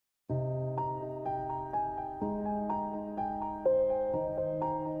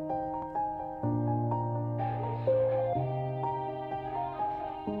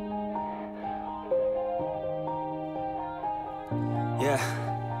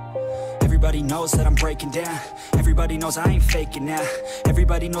Everybody knows that I'm breaking down. Everybody knows I ain't faking now.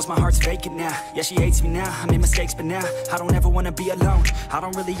 Everybody knows my heart's vacant now. Yeah, she hates me now. I made mistakes, but now I don't ever wanna be alone. I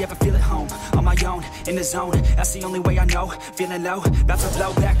don't really ever feel at home. On my own, in the zone. That's the only way I know. Feeling low, about to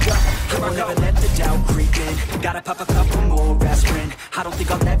blow back up. I won't ever let the doubt creep in. Gotta pop a couple more aspirin. I don't think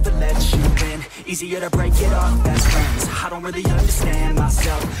I'll ever let you in. Easier to break it off best friends. I don't really understand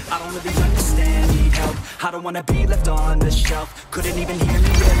myself. I don't really understand, need help. I don't wanna be left on the shelf. Couldn't even hear me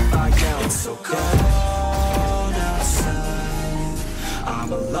if I yelled. It's so cold outside.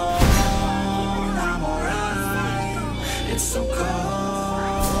 I'm alone, I'm alright. It's so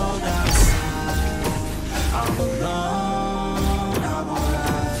cold outside. I'm alone, I'm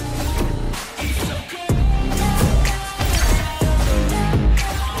alright. It's so cold.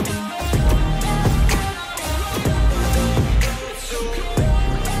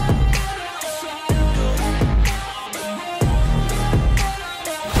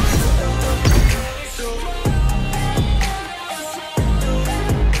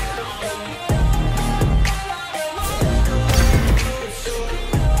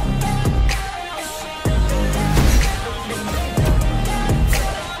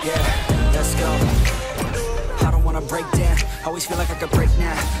 Always feel like I could break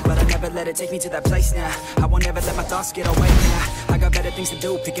now, but I never let it take me to that place now. I won't ever let my thoughts get away now. I got better things to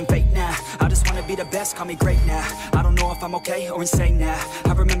do, picking fate now. I just wanna be the best, call me great now. I don't know if I'm okay or insane now.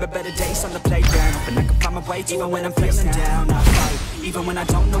 I remember better days on the playground, but I can find my way even when I'm feeling down. I fight, even when I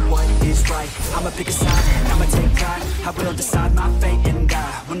don't know what is right. I'ma pick a side, I'ma take pride. I will decide my fate and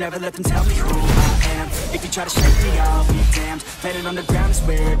I will never let them tell me who I am. If you try to shake me, I'll be damned. Planet on the ground is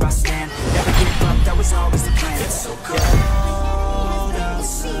where I stand. Never give up, that was always the plan. It's so cold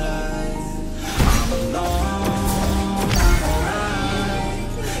outside. I'm alone, I'm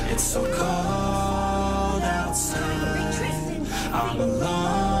alright. It's so cold outside. I'm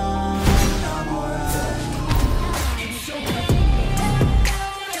alone, I'm alright.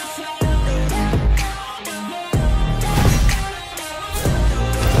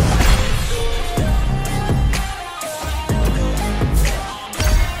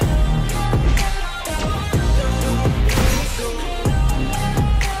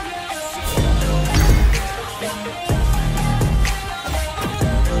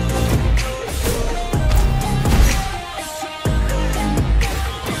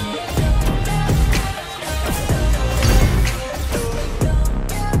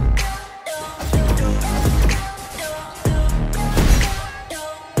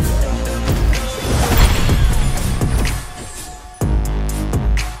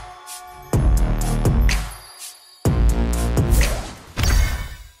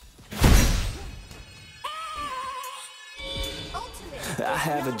 I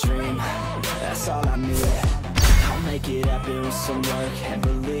have a dream, that's all I need. I'll make it happen with some work and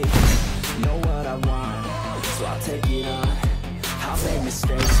belief. Know what I want, so I'll take it on. I'll make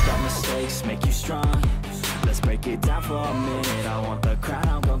mistakes, but mistakes make you strong. Let's break it down for a minute. I want the crown,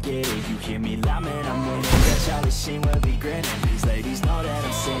 I'm gon' get it. You hear me loud, man, I'm winning. That Charlie Sheen will be grinning. These ladies know that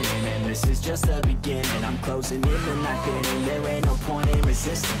I'm sinning, and this is just the beginning. I'm closing in the night inning. There ain't no point in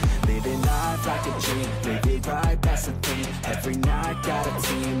resisting. Living life like a dream, live it right, that's the thing. Every night got a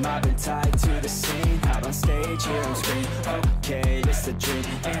team, I've been tied to the scene. Out on stage, here I'm screaming. Okay, it's a dream,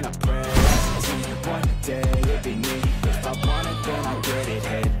 and I pray as a team. One day it'll be me. If I want it, then I get it.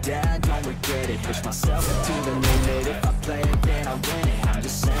 Head down, don't regret it. Push myself to the limit. If I play it, then I win it. I'm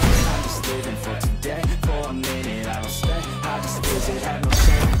just saying, I'm just living for today. For a minute, I don't stay, I just visit. Have no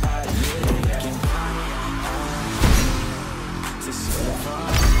shame, I admit it. Looking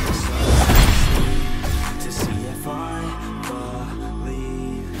to see if I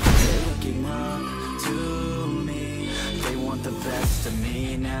believe. They're looking up to me. They want the best of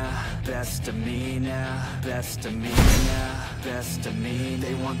me now, best of me now, best of me now, best of me.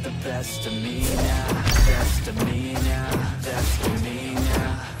 They want the best of me now, best of me now, best of me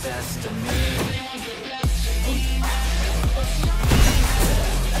now, best of me.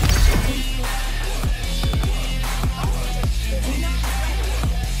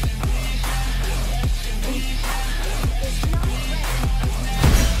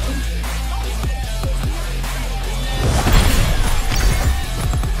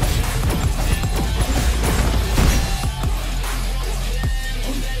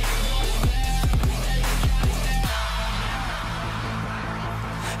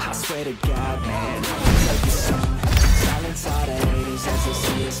 I swear to God, man, I'm like a song. Silence all the haters as they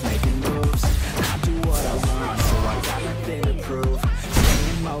see us making moves. I do what I want, so I got nothing to prove.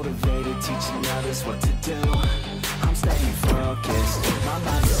 Staying motivated, teaching others what to do. I'm staying focused, my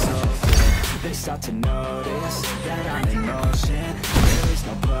mind is open. They start to notice that I'm in motion. There is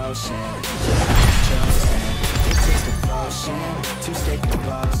no potion,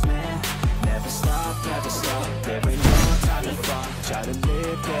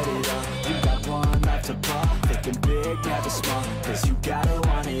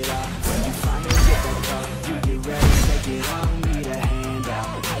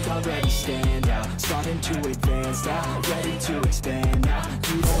 advanced now, ready to expand now.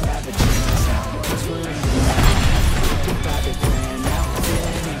 You don't have a chance now, 'cause we're in demand. Looking private plan now,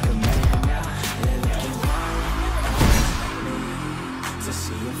 feeling in command now. They're looking right at me to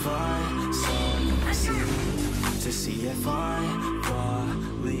see if I succeed, to see if I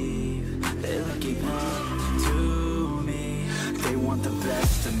believe. They're looking up to me. They want the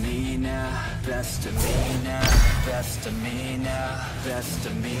best of me now, best of me now, best of me now, best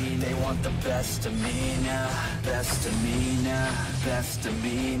of me. They want the best of me now, best of me now, best of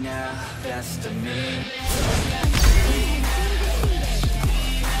me now, best of me.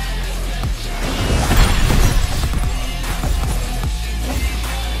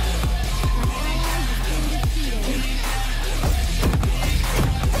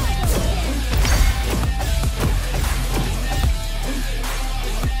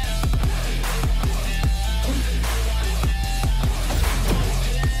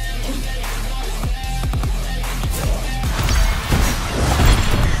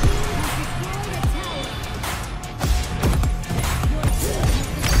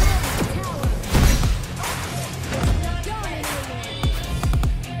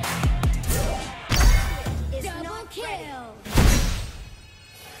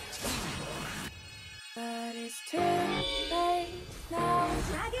 But it's too late now.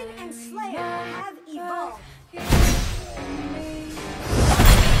 Dragon and Slayer have evolved.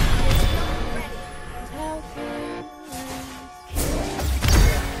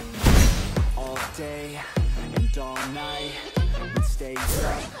 All day and all night, we stayed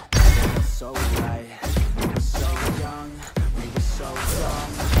up, so right. We were so young, we were so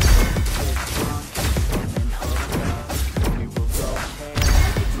dumb. We get drunk and then hooked up. We were okay,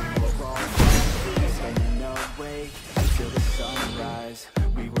 we were all right. Staying awake till the sunrise.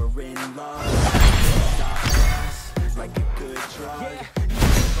 We were in love, stopped us like a good drug.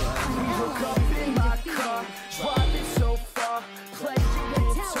 We woke up in my car, driving so far, playing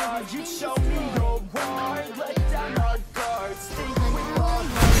guitar. You showed me your heart, let down our guard.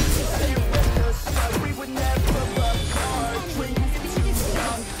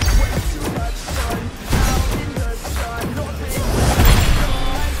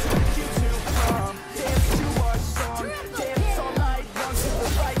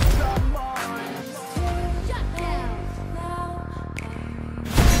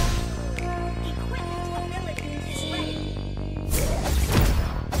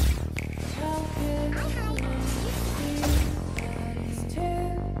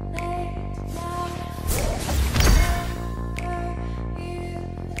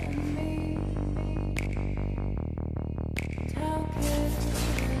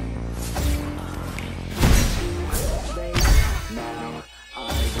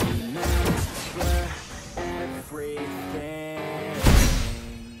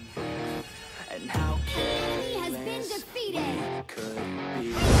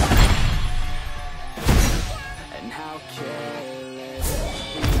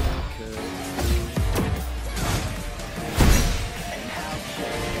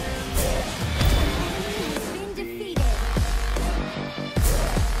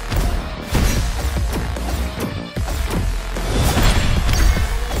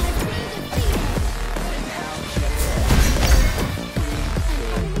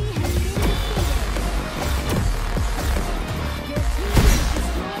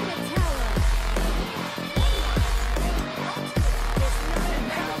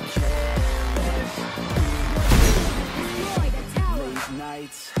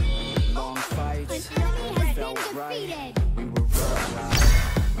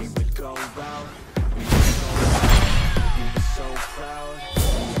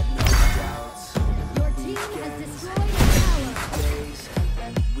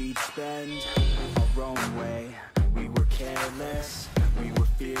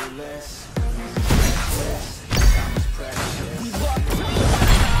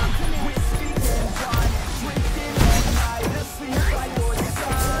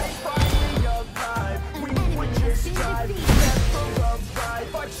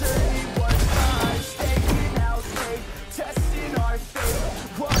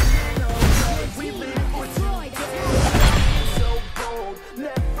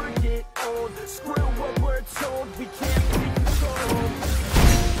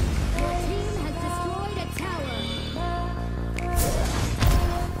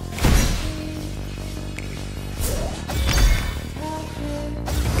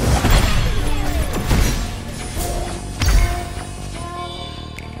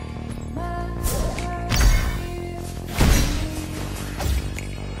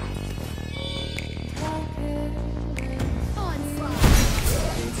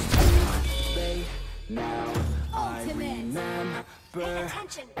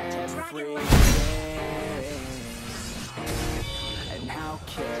 free, and how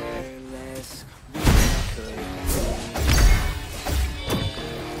careless we could be.